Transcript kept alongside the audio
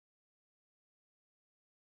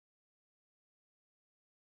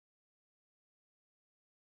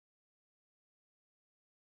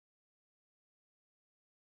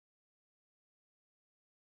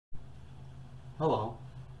Hello,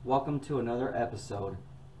 welcome to another episode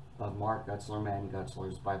of Mark Gutzler, Man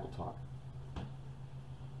Gutzler's Bible Talk.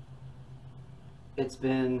 It's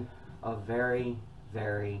been a very,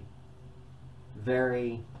 very,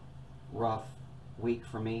 very rough week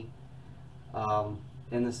for me,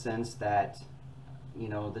 in the sense that,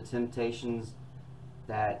 the temptations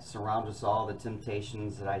that surround us all, the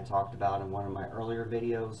temptations that I talked about in one of my earlier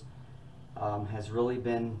videos, has really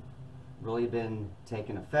been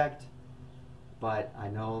taking effect. But I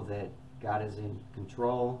know that God is in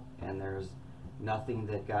control, and there's nothing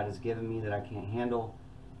that God has given me that I can't handle.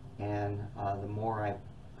 And the more I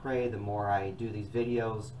pray, the more I do these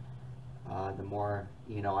videos, the more,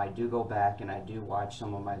 I do go back and I do watch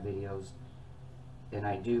some of my videos, and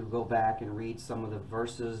I do go back and read some of the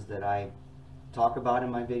verses that I talk about in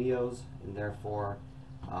my videos, and therefore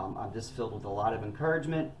I'm just filled with a lot of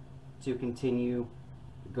encouragement to continue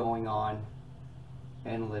going on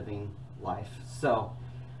and living life. So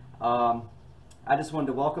I just wanted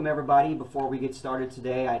to welcome everybody. Before we get started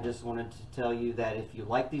today, I just wanted to tell you that if you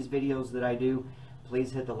like these videos that I do,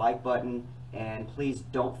 please hit the like button, and please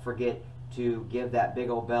don't forget to give that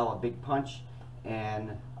big old bell a big punch,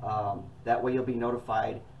 and that way you'll be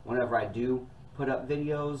notified whenever I do put up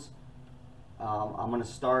videos. I'm going to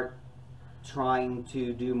start trying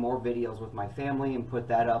to do more videos with my family and put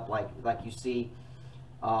that up like you see.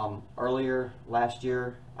 Earlier last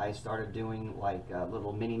year I started doing like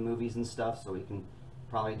little mini movies and stuff, so we can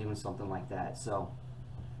probably doing something like that. So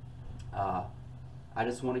I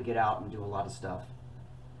just want to get out and do a lot of stuff.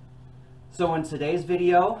 So in today's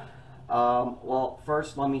video, well,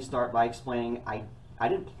 first let me start by explaining I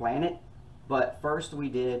didn't plan it, but first we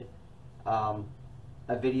did a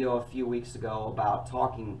video a few weeks ago about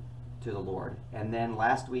talking to the Lord, and then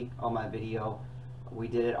last week on my video we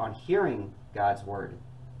did it on hearing God's word.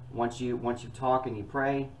 Once you talk and you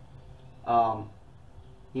pray, how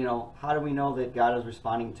do we know that God is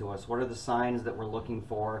responding to us? What are the signs that we're looking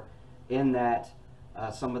for in that?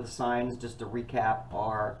 Some of the signs, just to recap,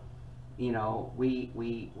 are,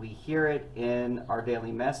 we hear it in our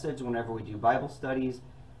daily message whenever we do Bible studies,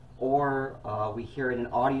 or we hear it in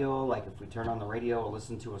audio, like if we turn on the radio or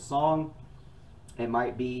listen to a song. It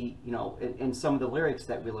might be, in some of the lyrics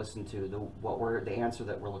that we listen to, the answer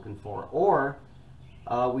that we're looking for, or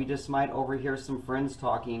we just might overhear some friends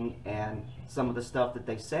talking, and some of the stuff that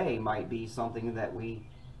they say might be something that we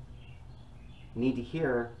need to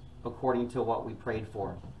hear according to what we prayed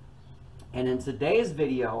for. And in today's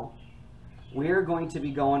video, we're going to be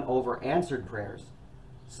going over answered prayers.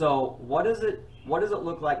 So what does it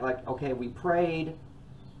look like? Like, okay, we prayed,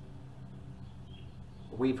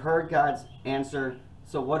 we've heard God's answer,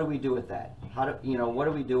 so what do we do with that? What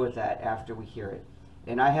do we do with that after we hear it?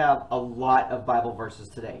 And I have a lot of Bible verses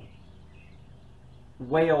today.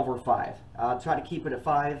 Way over 5. I'll try to keep it at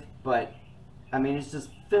 5, but I mean, it's just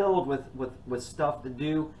filled with stuff to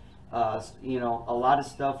do. A lot of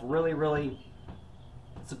stuff really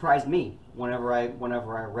surprised me whenever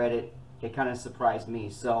I read it. It kind of surprised me.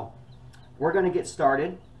 So we're going to get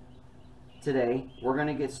started today. We're going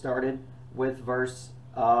to get started with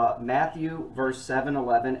Matthew verse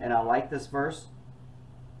 7:11, and I like this verse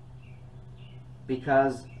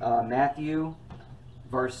because Matthew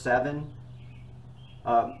 7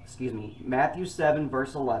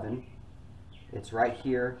 verse 11, it's right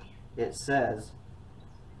here. It says,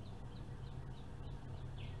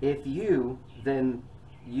 "If you, then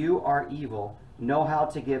you are evil, know how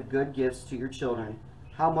to give good gifts to your children,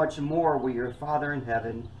 how much more will your Father in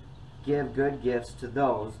heaven give good gifts to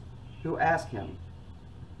those who ask him?"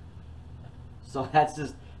 So that's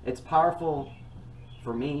just, it's powerful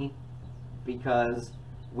for me, because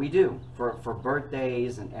we do for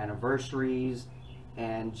birthdays and anniversaries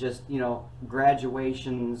and just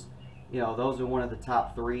graduations. Those are one of the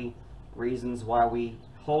top 3 reasons why we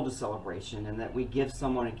hold a celebration, and that we give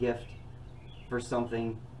someone a gift for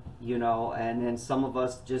something, and then some of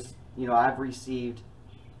us just, I've received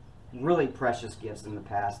really precious gifts in the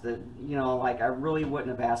past that, like I really wouldn't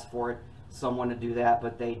have asked for it, someone to do that,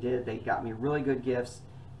 but they did. They got me really good gifts,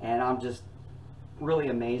 and I'm just really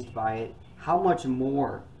amazed by it. How much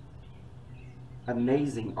more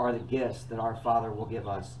amazing are the gifts that our Father will give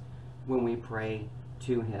us when we pray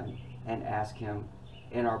to him and ask him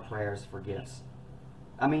in our prayers for gifts.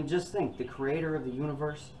 I mean, just think, the creator of the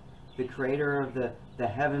universe, the creator of the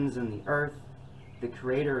heavens and the earth, the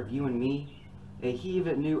creator of you and me, and he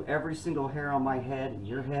even knew every single hair on my head and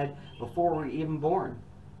your head before we were even born.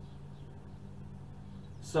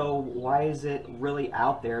 So why is it really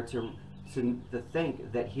out there to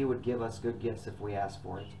think that he would give us good gifts if we ask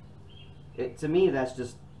for it? To me, that's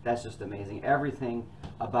just that's just amazing. Everything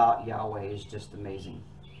about Yahweh is just amazing.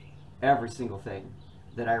 Every single thing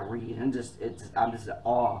that I read, and I'm just in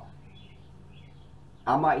awe.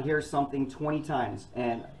 I might hear something 20 times,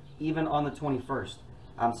 and even on the 21st,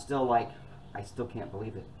 I'm still like, I still can't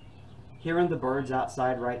believe it. Hearing the birds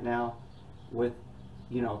outside right now, with,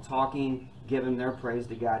 you know, talking, giving their praise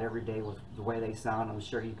to God every day with the way they sound. I'm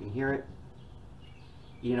sure you can hear it.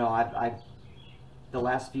 You know, I've the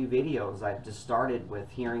last few videos I've just started with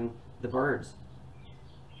hearing the birds.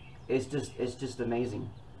 It's just amazing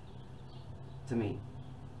to me.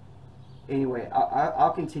 Anyway,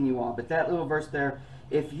 I'll continue on. But that little verse there,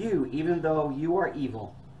 if you, even though you are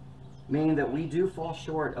evil, meaning that we do fall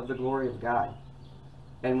short of the glory of God,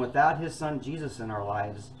 and without his son Jesus in our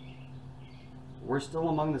lives, we're still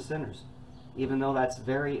among the sinners. Even though that's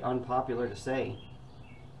very unpopular to say,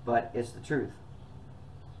 but it's the truth.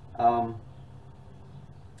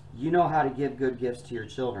 You know how to give good gifts to your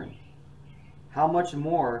children. How much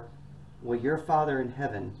more will your Father in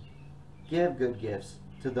heaven give good gifts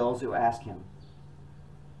to those who ask him?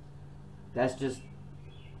 That's just,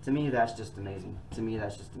 to me, that's just amazing. To me,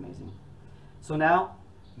 that's just amazing. So now,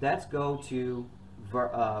 let's go to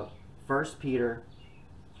 1 Peter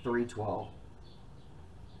 3:12.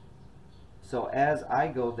 So as I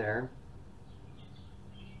go there,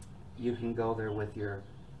 you can go there with your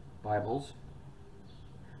Bibles.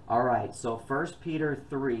 All right, so 1 Peter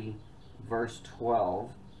 3, verse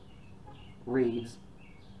 12 reads,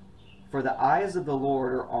 "For the eyes of the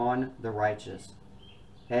Lord are on the righteous,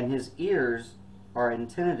 and his ears are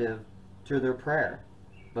attentive to their prayer,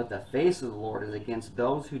 but the face of the Lord is against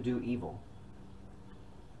those who do evil."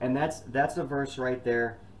 And that's a verse right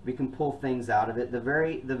there. We can pull things out of it. The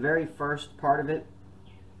very first part of it,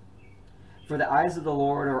 for the eyes of the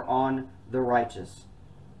Lord are on the righteous.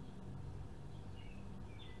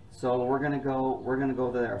 So we're gonna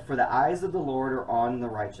go there. For the eyes of the Lord are on the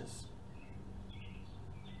righteous.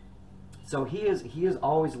 So he is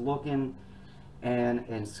always looking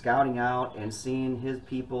and scouting out and seeing his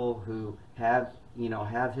people who have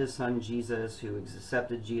his son Jesus, who has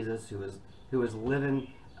accepted Jesus, who is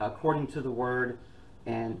living according to the word,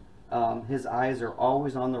 and his eyes are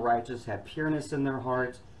always on the righteous, have pureness in their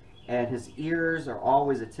heart, and his ears are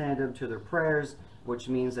always attentive to their prayers, which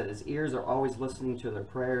means that his ears are always listening to their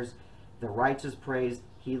prayers. The righteous prays,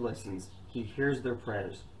 he listens. He hears their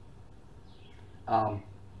prayers.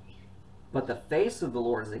 But the face of the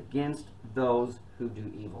Lord is against those who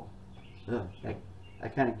do evil. Ugh,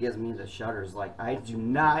 that kind of gives me the shudders. Like, I do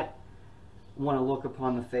not want to look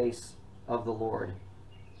upon the face of the Lord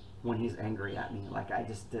when he's angry at me. Like, I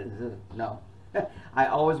just, no. I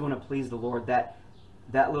always want to please the Lord. That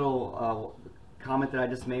little comment that I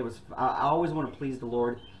just made was, I always want to please the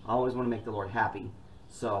Lord. I always want to make the Lord happy.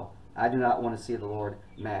 So I do not want to see the Lord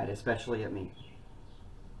mad, especially at me.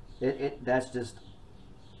 That's just,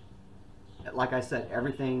 like I said,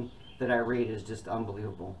 everything that I read is just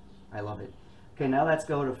unbelievable. I love it. Okay, now let's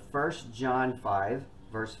go to 1 John 5,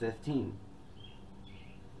 verse 15.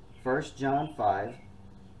 1 John 5,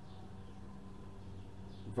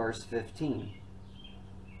 verse 15.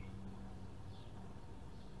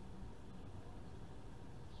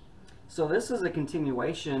 So this is a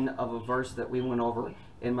continuation of a verse that we went over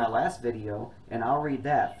in my last video, and I'll read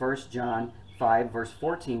that. 1 John 5, verse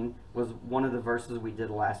 14 was one of the verses we did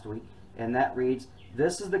last week, and that reads,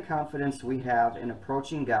 "This is the confidence we have in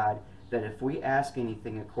approaching God, that if we ask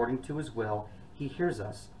anything according to his will, he hears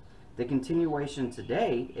us." The continuation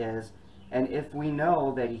today is, "And if we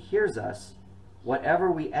know that he hears us,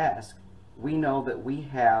 whatever we ask, we know that we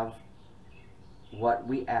have what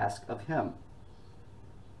we ask of him."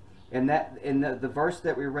 And that in the verse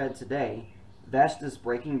that we read today, that's just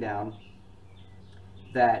breaking down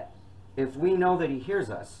that if we know that he hears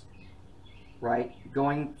us, right?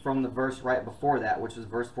 Going from the verse right before that, which is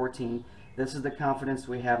verse 14, this is the confidence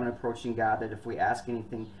we have in approaching God, that if we ask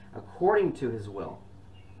anything according to his will,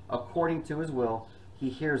 he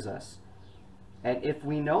hears us. And if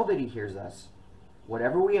we know that he hears us,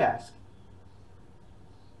 whatever we ask,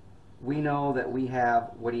 we know that we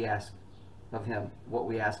have what he asks of him, what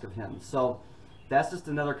we ask of him. So that's just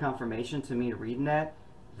another confirmation to me reading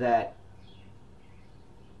that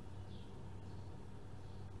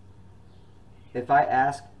if I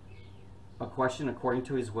ask a question according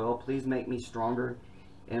to his will, please make me stronger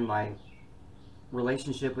in my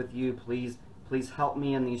relationship with you. Please help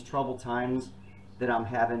me in these troubled times that I'm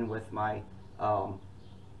having with my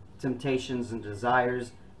temptations and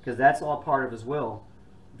desires, because that's all part of his will,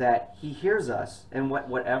 that he hears us, and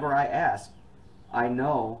whatever I ask, I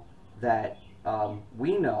know that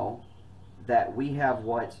we know that we have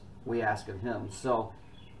what we ask of him. So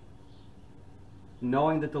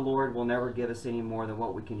knowing that the Lord will never give us any more than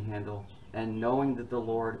what we can handle, and knowing that the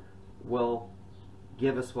Lord will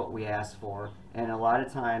give us what we ask for. And a lot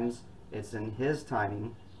of times it's in His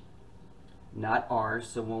timing, not ours.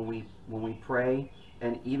 So when we pray,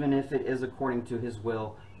 and even if it is according to His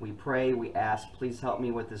will, we pray, we ask, please help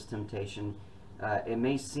me with this temptation. It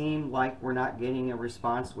may seem like we're not getting a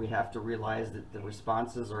response. We have to realize that the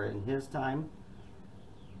responses are in His time.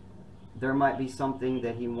 There might be something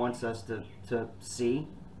that He wants us to see,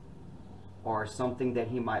 or something that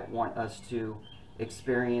He might want us to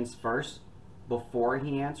experience first before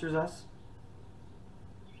He answers us.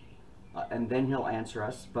 And then He'll answer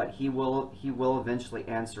us, but He will eventually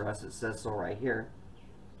answer us. It says so right here.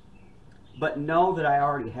 But know that I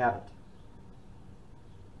already have it.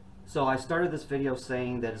 So I started this video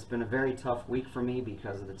saying that it's been a very tough week for me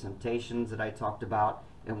because of the temptations that I talked about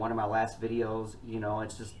in one of my last videos. You know,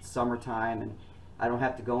 it's just summertime, and I don't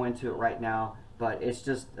have to go into it right now, but it's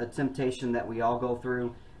just a temptation that we all go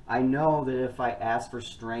through. I know that if I ask for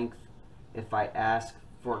strength, if I ask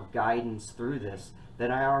for guidance through this, that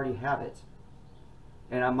I already have it.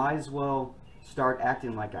 And I might as well start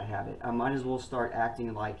acting like I have it. I might as well start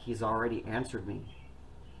acting like He's already answered me,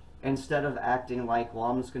 instead of acting like, well,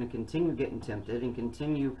 I'm just going to continue getting tempted and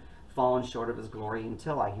continue falling short of His glory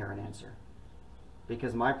until I hear an answer.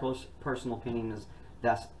 Because my personal opinion is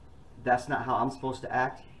that's not how I'm supposed to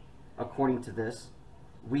act. According to this,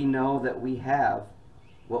 we know that we have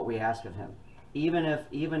what we ask of Him. Even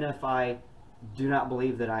if I do not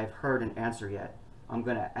believe that I've heard an answer yet, I'm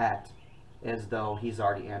going to act as though He's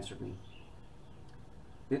already answered me.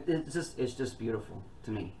 It's just beautiful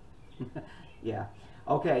to me. Yeah.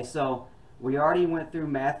 Okay, so we already went through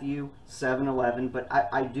Matthew 7:11, but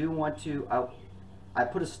I do want to, I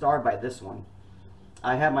put a star by this one.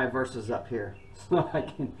 I have my verses up here, so I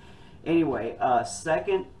can, anyway,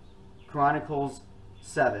 2 Chronicles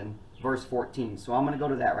 7, verse 14. So I'm going to go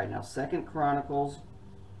to that right now. 2 Chronicles,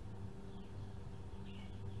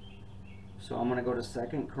 so I'm going to go to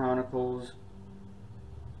 2 Chronicles.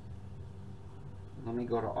 Let me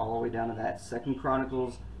go to all the way down to that. 2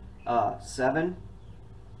 Chronicles 7,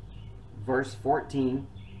 verse 14.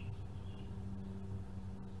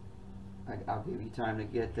 I'll give you time to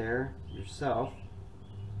get there yourself.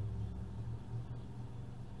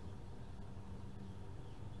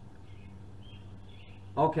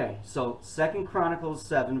 Okay, so 2 Chronicles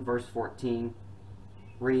 7, verse 14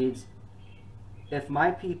 reads, "If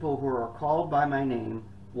my people who are called by my name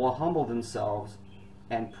will humble themselves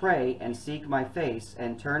and pray and seek my face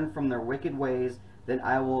and turn from their wicked ways, then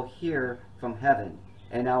I will hear from heaven,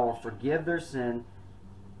 and I will forgive their sin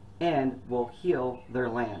and will heal their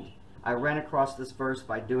land." I ran across this verse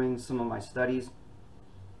by doing some of my studies,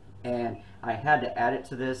 and I had to add it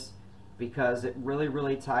to this because it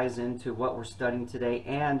really ties into what we're studying today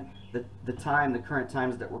and the current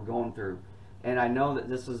times that we're going through. And I know that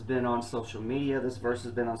this has been on social media, this verse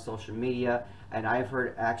has been on social media, and I've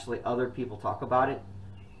heard actually other people talk about it,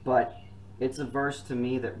 but it's a verse to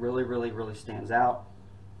me that really stands out.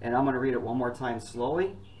 And I'm going to read it one more time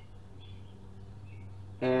slowly.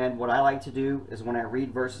 And what I like to do is when I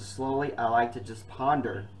read verses slowly, I like to just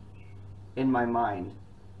ponder in my mind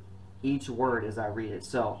each word as I read it.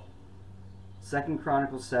 So 2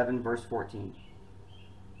 Chronicles 7, verse 14.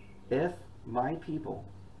 "If my people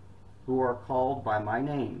who are called by my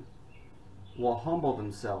name will humble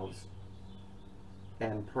themselves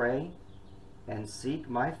and pray and seek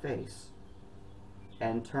my face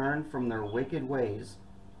and turn from their wicked ways,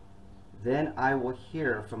 then I will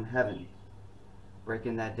hear from heaven."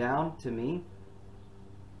 Breaking that down to me,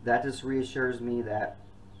 that just reassures me that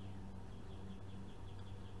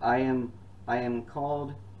I am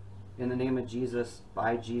called in the name of Jesus,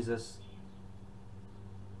 by Jesus,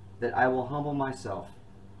 that I will humble myself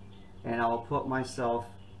and I will put myself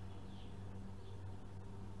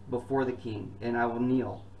before the King, and I will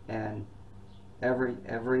kneel, and every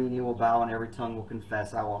knee will bow and every tongue will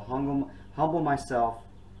confess. I will humble myself,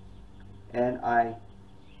 and I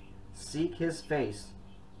seek His face,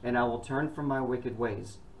 and I will turn from my wicked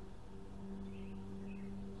ways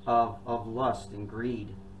of lust and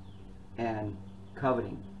greed and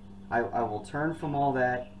coveting. I will turn from all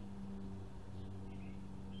that.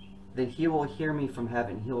 Then He will hear me from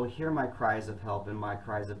heaven. He will hear my cries of help and my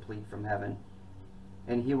cries of plea from heaven.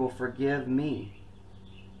 And He will forgive me.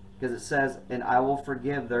 Because it says, "And I will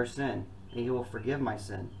forgive their sin." And He will forgive my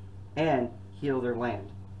sin. And heal their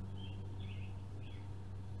land.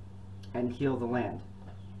 And heal the land.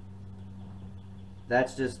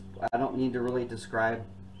 That's just, I don't need to really describe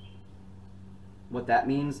what that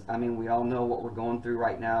means. I mean, we all know what we're going through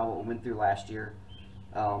right now, what we went through last year.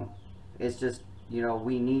 It's just You know,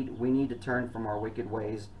 we need to turn from our wicked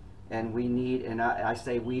ways, and we need, and I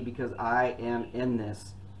say we because I am in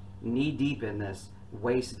this, knee deep in this,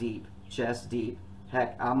 waist deep, chest deep.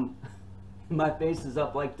 Heck, my face is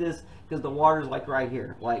up like this because the water's like right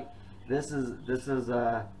here. Like this is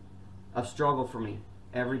a struggle for me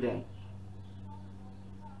every day.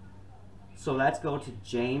 So let's go to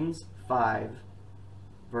James 5,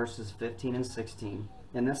 verses 15 and 16.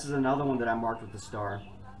 And this is another one that I marked with the star.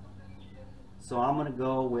 So I'm going to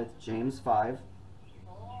go with James 5.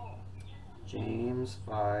 James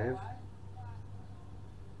 5.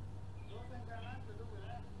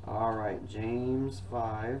 All right, James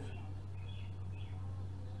 5.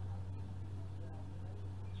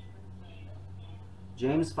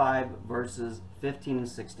 James 5, verses 15 and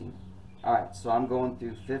 16. All right, so I'm going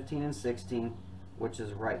through 15 and 16, which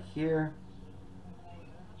is right here.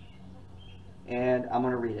 And I'm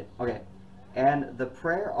going to read it. Okay. And the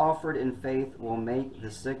prayer offered in faith will make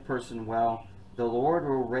the sick person well. The Lord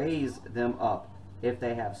will raise them up. If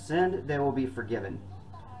they have sinned, they will be forgiven.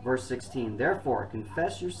 Verse 16. Therefore,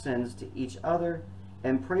 confess your sins to each other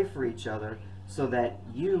and pray for each other so that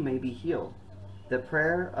you may be healed. The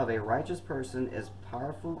prayer of a righteous person is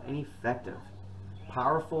powerful and effective.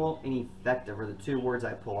 Powerful and effective are the two words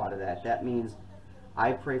I pull out of that. That means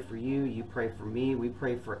I pray for you, you pray for me, we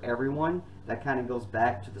pray for everyone. That kind of goes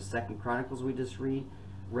back to the 2nd Chronicles we just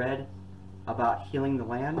read about healing the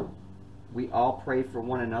land. We all pray for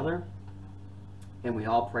one another, and we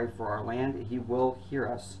all pray for our land. He will hear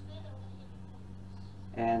us.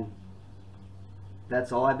 And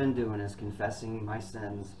that's all I've been doing, is confessing my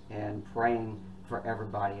sins and praying for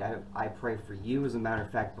everybody. I pray for you. As a matter of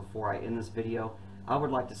fact, before I end this video, I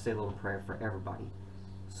would like to say a little prayer for everybody.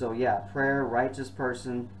 So yeah, prayer, righteous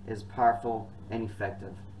person, is powerful and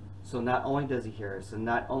effective. So not only does he hear us, and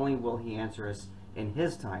not only will he answer us in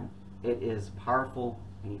his time, it is powerful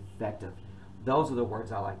and effective. Those are the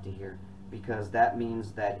words I like to hear, because that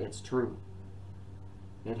means that it's true.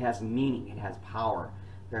 It has meaning, it has power.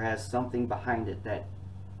 There has something behind it that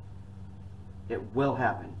it will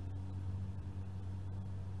happen.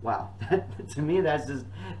 Wow. To me, that's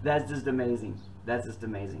just amazing. That's just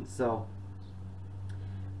amazing. So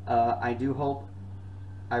I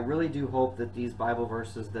really do hope that these Bible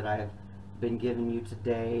verses that I've been giving you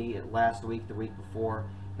today, last week, the week before,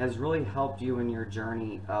 has really helped you in your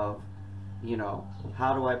journey of, you know,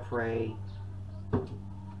 how do I pray?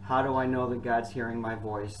 How do I know that God's hearing my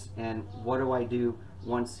voice? And what do I do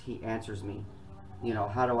once he answers me? You know,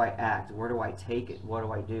 how do I act? Where do I take it? What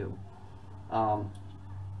do I do?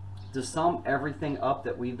 To sum everything up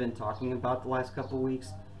that we've been talking about the last couple of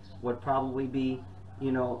weeks would probably be,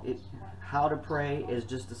 you know, how to pray is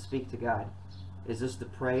just to speak to God. Is just to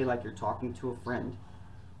pray like you're talking to a friend.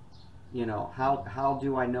 You know, how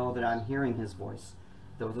do I know that I'm hearing his voice?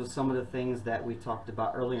 Those are some of the things that we talked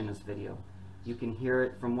about earlier in this video. You can hear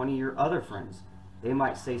it from one of your other friends. They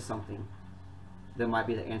might say something that might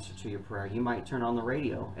be the answer to your prayer. You might turn on the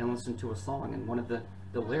radio and listen to a song, and one of the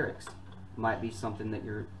lyrics might be something that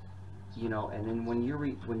you're, you know, and then when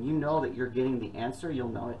you know that you're getting the answer, you'll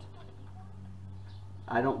know it.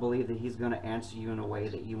 I don't believe that he's going to answer you in a way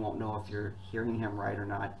that you won't know if you're hearing him right or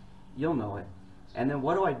not. You'll know it. And then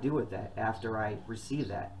what do I do with that after I receive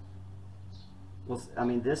that? Well, I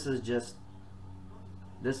mean, this is just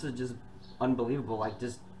unbelievable. Like,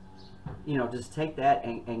 just, you know, just take that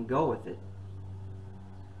and go with it.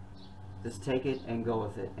 Just take it and go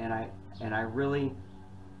with it. And I really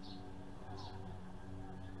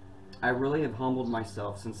have humbled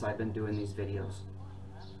myself since I've been doing these videos.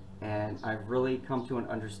 And I've really come to an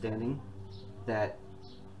understanding that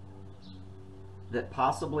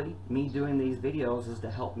possibly me doing these videos is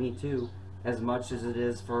to help me too, as much as it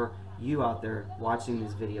is for you out there watching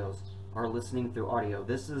these videos or listening through audio.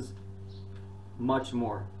 This is much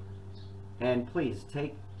more. And please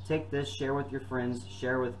take this, share with your friends,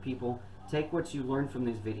 share with people. Take what you learned from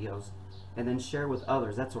these videos and then share with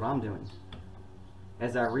others. That's what I'm doing.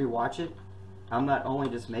 As I rewatch it, I'm not only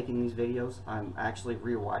just making these videos, I'm actually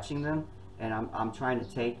rewatching them, and I'm trying to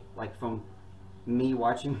take, like, from me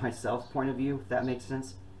watching myself point of view, if that makes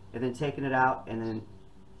sense, and then taking it out and then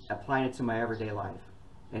applying it to my everyday life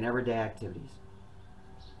and everyday activities.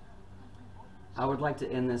 I would like to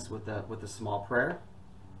end this with a small prayer.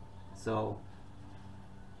 So,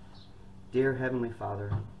 dear Heavenly Father,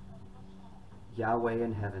 Yahweh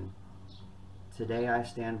in heaven, today I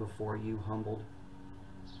stand before you humbled.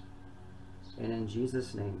 And in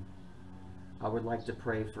Jesus' name, I would like to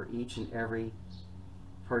pray for each and every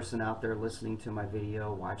person out there listening to my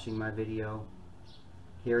video, watching my video,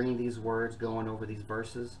 hearing these words, going over these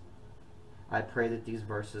verses. I pray that these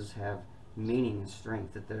verses have meaning and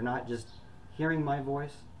strength, that they're not just hearing my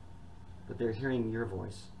voice, but they're hearing your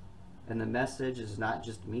voice. And the message is not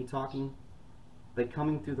just me talking, but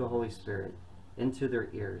coming through the Holy Spirit into their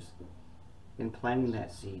ears and planting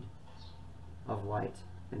that seed of light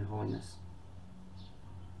and holiness.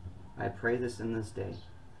 I pray this in this day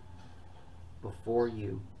before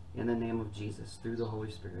you, in the name of Jesus, through the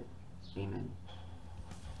Holy Spirit. Amen.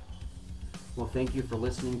 Well, thank you for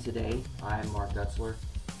listening today. I'm Mark Gutzler.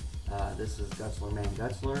 This is Gutzler Man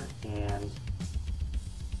Gutzler, and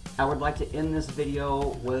I would like to end this video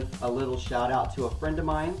with a little shout out to a friend of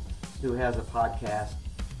mine who has a podcast,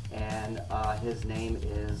 and his name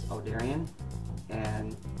is O'Darian,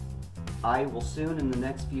 and I will soon, in the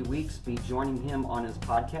next few weeks, be joining him on his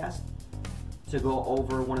podcast to go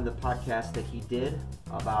over one of the podcasts that he did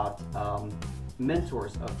about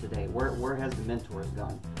mentors of today. Where has the mentors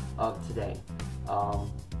gone of today?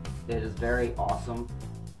 It is very awesome,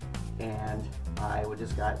 and I would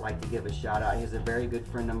just like to give a shout out. He's a very good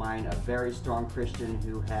friend of mine, a very strong Christian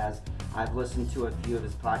who I've listened to a few of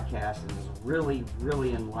his podcasts and has really,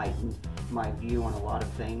 really enlightened my view on a lot of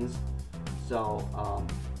things. So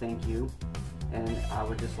thank you, and I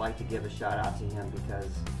would just like to give a shout out to him because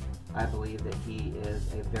I believe that he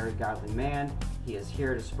is a very godly man. He is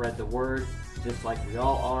here to spread the word just like we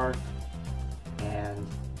all are, and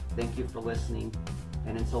thank you for listening,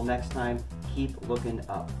 and until next time, keep looking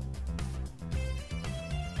up.